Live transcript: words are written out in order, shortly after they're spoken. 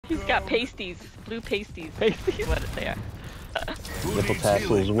He's got pasties, blue pasties. Pasties? What they are. Nipple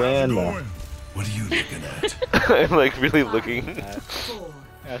tassels win. What are you looking at? I'm like really looking.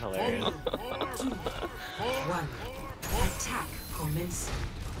 That's hilarious. 1. Attack commence.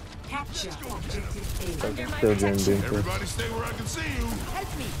 Capture objective A. Still doing good. Everybody stay where I can see you.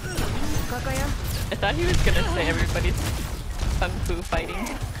 Help me. I thought he was gonna say everybody's kung fu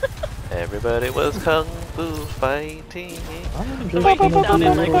fighting. Everybody was kung fu fighting. Wait, he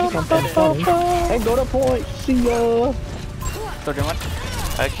sounded like he said it. Hey, go to point. See ya. So doing what?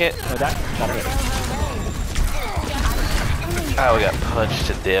 I can't. No, that. Got it. Oh, we got punched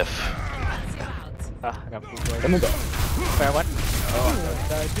to death. Ah, I got food for it. Let me go. Fair one. Oh,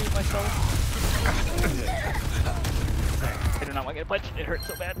 I beat myself. I do not want to get punched. It hurts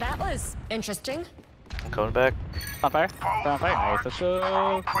so bad. That was interesting. Coming back. On fire. On fire. Nice. Let's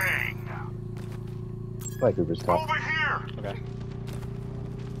go. Like Uber's top. Okay.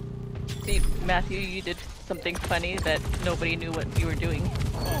 See, Matthew, you did something funny that nobody knew what you were doing.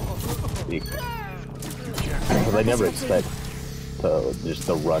 Because I never expect to just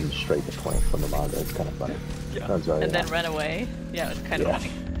to run straight to point from the manga. It's kind of funny. Yeah. That's very And then run away. Yeah, it was kind of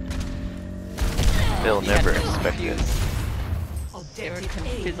funny. They'll You never had to expect it. They were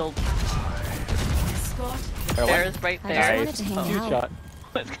confizzled. Fair one. Farrah's right I there. just wanted to hang Huge out. shot.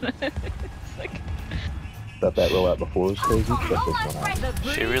 It's like, Thought that rollout before was crazy. Check this one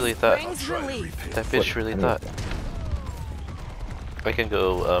out. She really thought. Brings relief. That bitch really thought. I can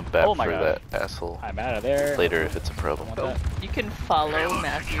go bat Oh my for God. that asshole I'm out of there. later if it's a problem. Want oh, that? you can follow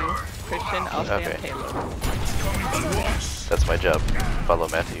Matthew. Christian, I'll stay on Okay. payload. That's my job. Follow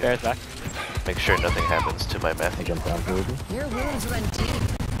Matthew. Fair's back. Make sure nothing happens to my I Matthew. jump down for Uber. Your wounds run deep.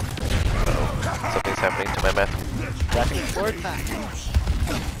 Something's happening to my Matthew. Backing forward.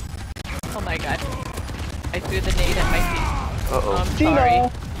 Oh my god. I threw the nade at my feet. Uh-oh. I'm sorry.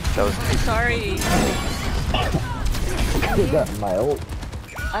 That was I'm sorry. You got my ult.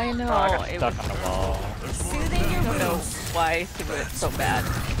 I know. Oh, I got it stuck was, on the wall. Soothing I your don't know wounds. why I threw it so bad.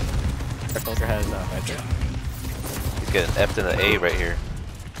 Our soldier has right there. he's getting F'd in the A right here.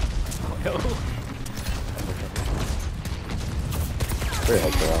 Go. Very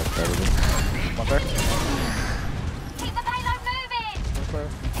helpful out, probably. One fair. Keep the payload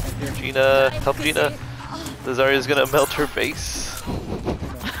moving. Geena, help Geena. The Zarya's gonna melt her face.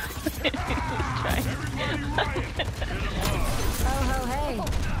 He's trying. Oh, ho, hey.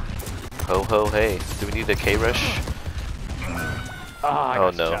 Ho ho hey. Do we need a K rush? Oh, I Oh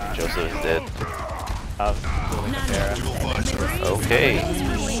got no, shot. Joseph is dead. Building a Farrah. Okay.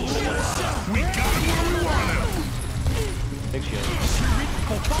 Big shield.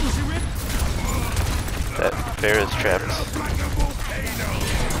 That bear is trapped.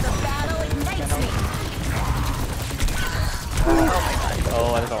 The battle ignites me.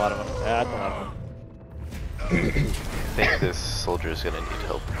 Oh, that's a lot of them. That's a lot of them. I think this soldier is gonna need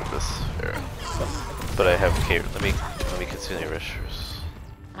help with this Farrah. But I have K. Let me continue rush first.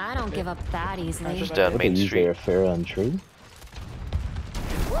 I don't give up that easily. Just down They Main use Street. their Farrah on tree.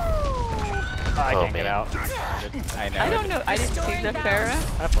 Oh, I Oh, can't get man. out. I know. I don't know. I didn't see the Farrah.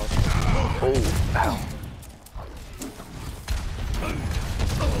 I fall. Oh, ow.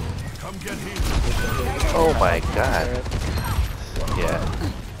 Come get him. Oh my god. Yeah.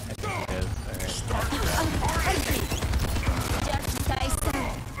 Just dissect.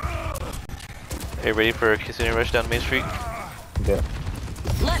 Are you ready for a Kitsune rush down Main Street? Okay.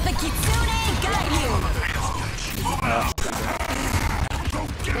 Let the kitsune guide you.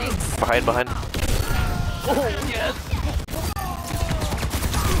 Thanks. Behind. Oh, yes.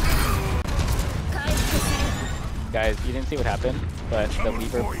 Guys, you didn't see what happened, but the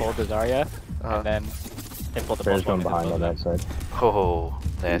Weaver pulled the Zarya, and then it pulled the Farrah's pulse going behind on that side. Oh,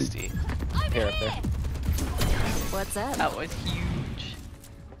 nasty. Here up there. What's up? That was huge.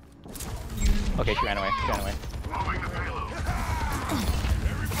 Okay, she ran away. She ran away.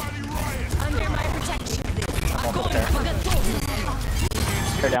 Under my protection. One for the fair.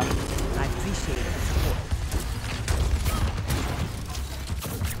 Fair down. I appreciate it.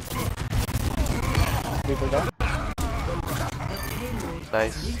 Weaver down.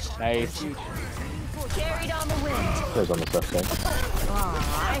 Nice. Nice. Carried on the wind. Farrah's on the left side. Oh,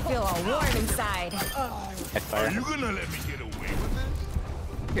 I feel all warm inside. Nice Are fire. you gonna let me get away with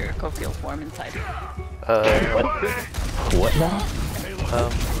this? Here, go feel warm inside. What now?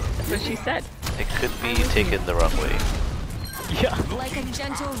 That's what she said. It could be taken the wrong way. Yeah. Like a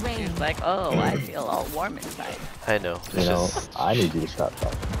gentle rain. She's like, oh, I feel all warm inside. I know. It's You know, just... I need you to stop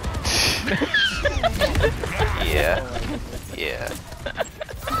talking. Yeah. Yeah.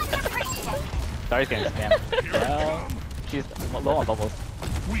 Sorry, getting spammed. Well, she's low on bubbles.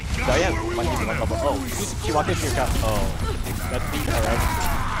 Zarya has one HP, one bubble. Oh, she walked into your cup. Oh, that's me. Alright.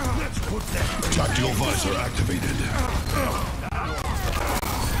 Tactical visor activated.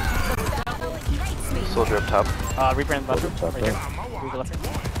 Soldier up top. Reaper in the left room. Right there. Reaper left room.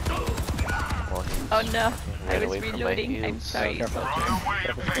 Oh no, I Ran was away from my reloading. I'm heals. sorry. Careful. Let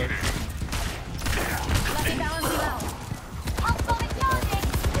me balance you out.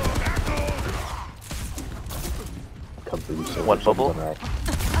 Come for you, so One bubble.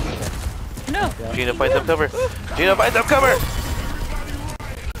 No. Geena, find some cover. Geena, find some cover.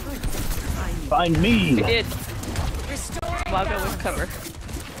 Find me! I did. Wago with cover.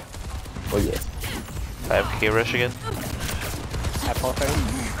 Oh yeah. I have K rush again. At Paul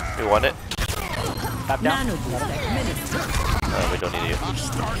Ferry. We want it. Tap down. We don't need you.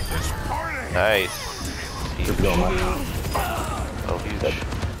 Nice. Huge. Keep going, man. Oh, huge.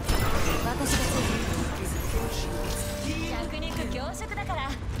 弱肉強食だから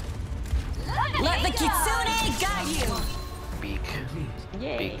Let the kitsune guide you! Beak.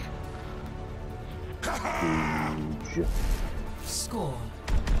 Yay. Beak. Huge. Score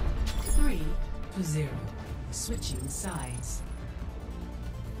 3-0. Switching sides.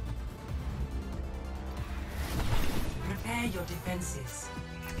 Prepare your defenses.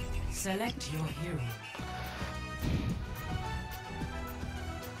 Select your hero.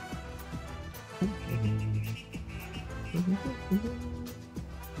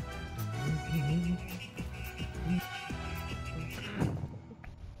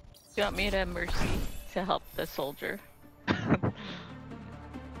 You want me to mercy to help the soldier?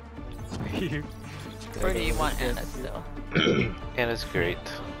 Or do you want Anna still? Anna's great.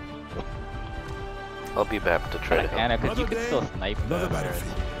 I'll be back to try to help. Anna, because you can still snipe.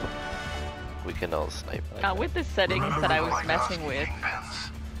 We can all snipe. With the settings that I was messing with,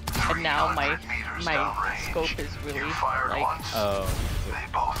 and now my scope is really like, Oh.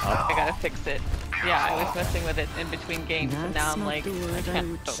 I gotta fix it. Yeah, I was messing with it in between games, and now I'm like, I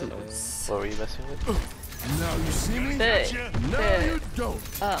can't. What were you messing with? Now you see me? Now you don't.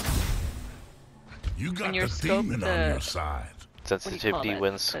 You got when your the scope, demon on your side. Sensitivity that?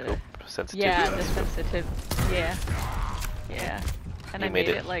 wins scope. Sensitivity. Yeah, the sensitive. Yeah. Yeah. And You I made made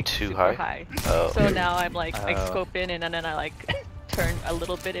it it like too super high? high. Oh. So now I'm like, I Oh. scope in and then I like turn a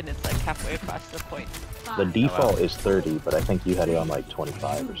little bit and it's like halfway across the point. The default is 30, but I think you had it on like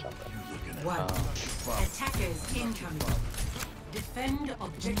 25 or something. Attackers incoming. Defend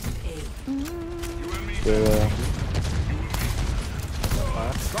objective A. Yeah.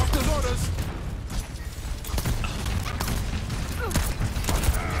 Doctor's orders.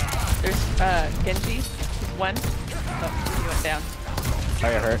 There's Genji, he's one. Oh, he went down.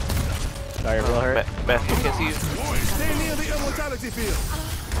 Sorry, it hurt. Sorry, it real hurt. Matthew, can see you. Stay near the immortality field.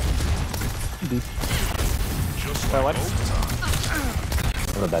 Sorry, what?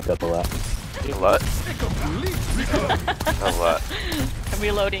 I'm gonna back up a lot. A lot. A lot. I'm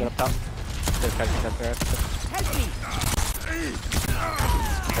reloading. Get up top. There's guys.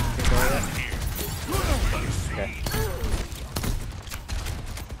 Okay.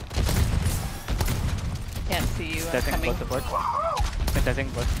 Can't see you, I'm Testing coming. close support. Testing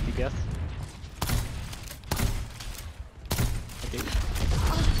close DPS. Okay.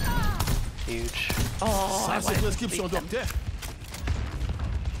 Huge. Oh, I Ça, c'est wanted to prescription sleep them. docteur.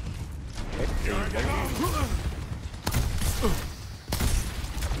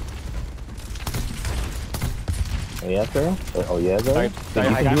 Oh yeah, girl? Oh yeah, girl? Sorry, Then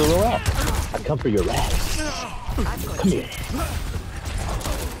you high can do a ground. little rap. I come for your ass. Come here.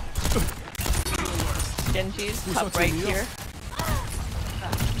 Genji's top right here.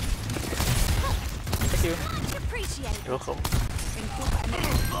 Thank you. You're welcome.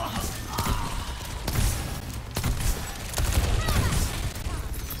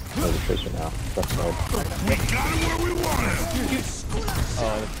 Oh, the tracer now. That's right. We got him where we want him.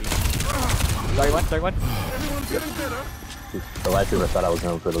 Oh, let's see. Sorry, one. Sorry, one. Everyone's getting better. The life giver thought I was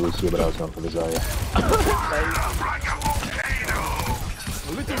going for the Lucio, but I was going for the Zarya. Like a volcano.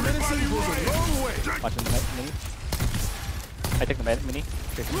 A little medicine goes a long way. Watching the mini. I take the mini.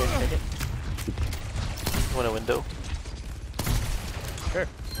 Take it. You want a window? Sure.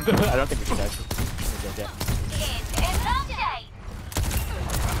 I don't think we should actually. Yeah.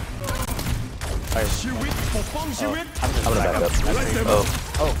 Alright. I'm gonna back up.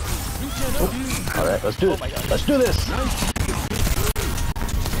 Oh. Alright, let's do it. Let's do this!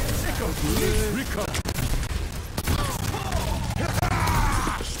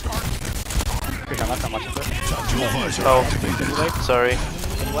 I'm watching first. Oh. Sorry.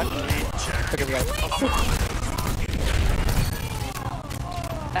 What? Okay, we got it.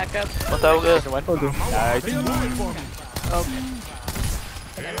 Back up. Matawag ka. One. Nice.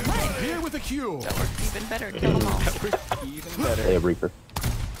 Okay. Here with a cure. That works even better. Kill them all. Even better. They have Reaper.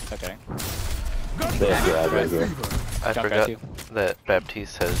 Okay. They have Grab right here. I Jump forgot guy too. that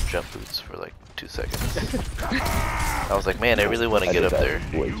Baptiste has jump boots for like 2 seconds. I was like, man, I really want to I get did up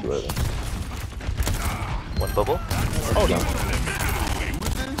that there. way too early. One bubble, Oh, no.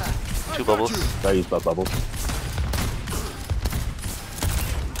 2 bubbles. I used butt bubbles.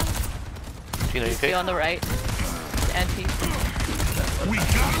 Geena, you See okay? on the right. Anti.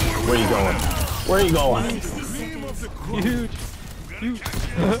 Where are you going? Where are you going? Huge. Huge.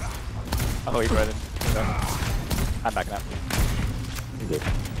 Oh, he's running. I'm backing up. Good.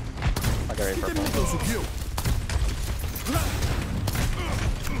 I'll get ready for a pull.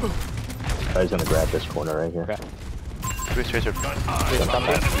 I was gonna grab this corner right here. Okay. Tracer. Big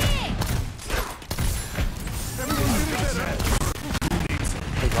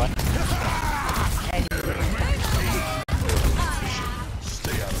one.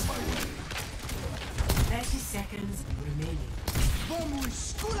 Stay out of my way. 30 seconds remaining.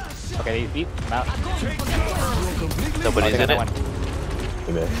 Okay, he's beat. I'm out. Nobody's in it.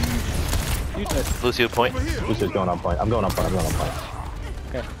 He missed. Huge miss. Lucio point. Who's just going on point? I'm going on point. I'm going on point.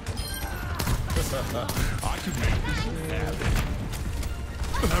 Okay.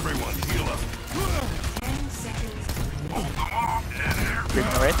 Everyone heal up. 10 seconds. Creep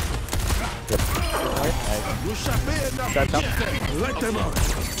on the right. Yep. Nice. We'll chaper enough. Got jump. Let them out.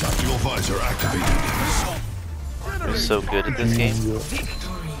 Tactical visor activated. We're so good at this game.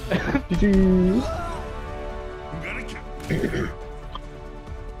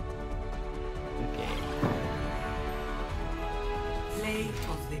 Play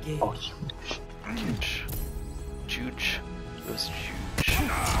of the game. Oh, Huge. Huge. It was huge.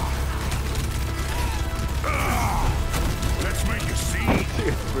 Let's make a scene.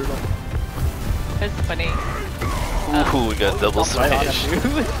 It's funny. Ooh, we got double Right on smash. him,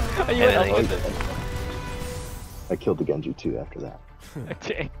 dude. Are you And in I elbow? got the- I killed the Genji too after that.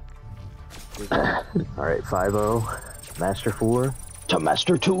 Okay. Alright, 5-0. Master 4 to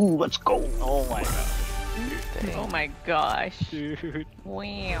Master 2. Let's go. Oh my god. Oh my gosh. Dude.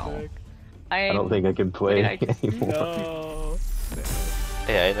 Wow. I don't think I can play Wait, I just- anymore. No.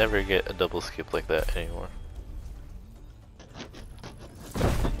 Yeah, I never get a double skip like that anymore.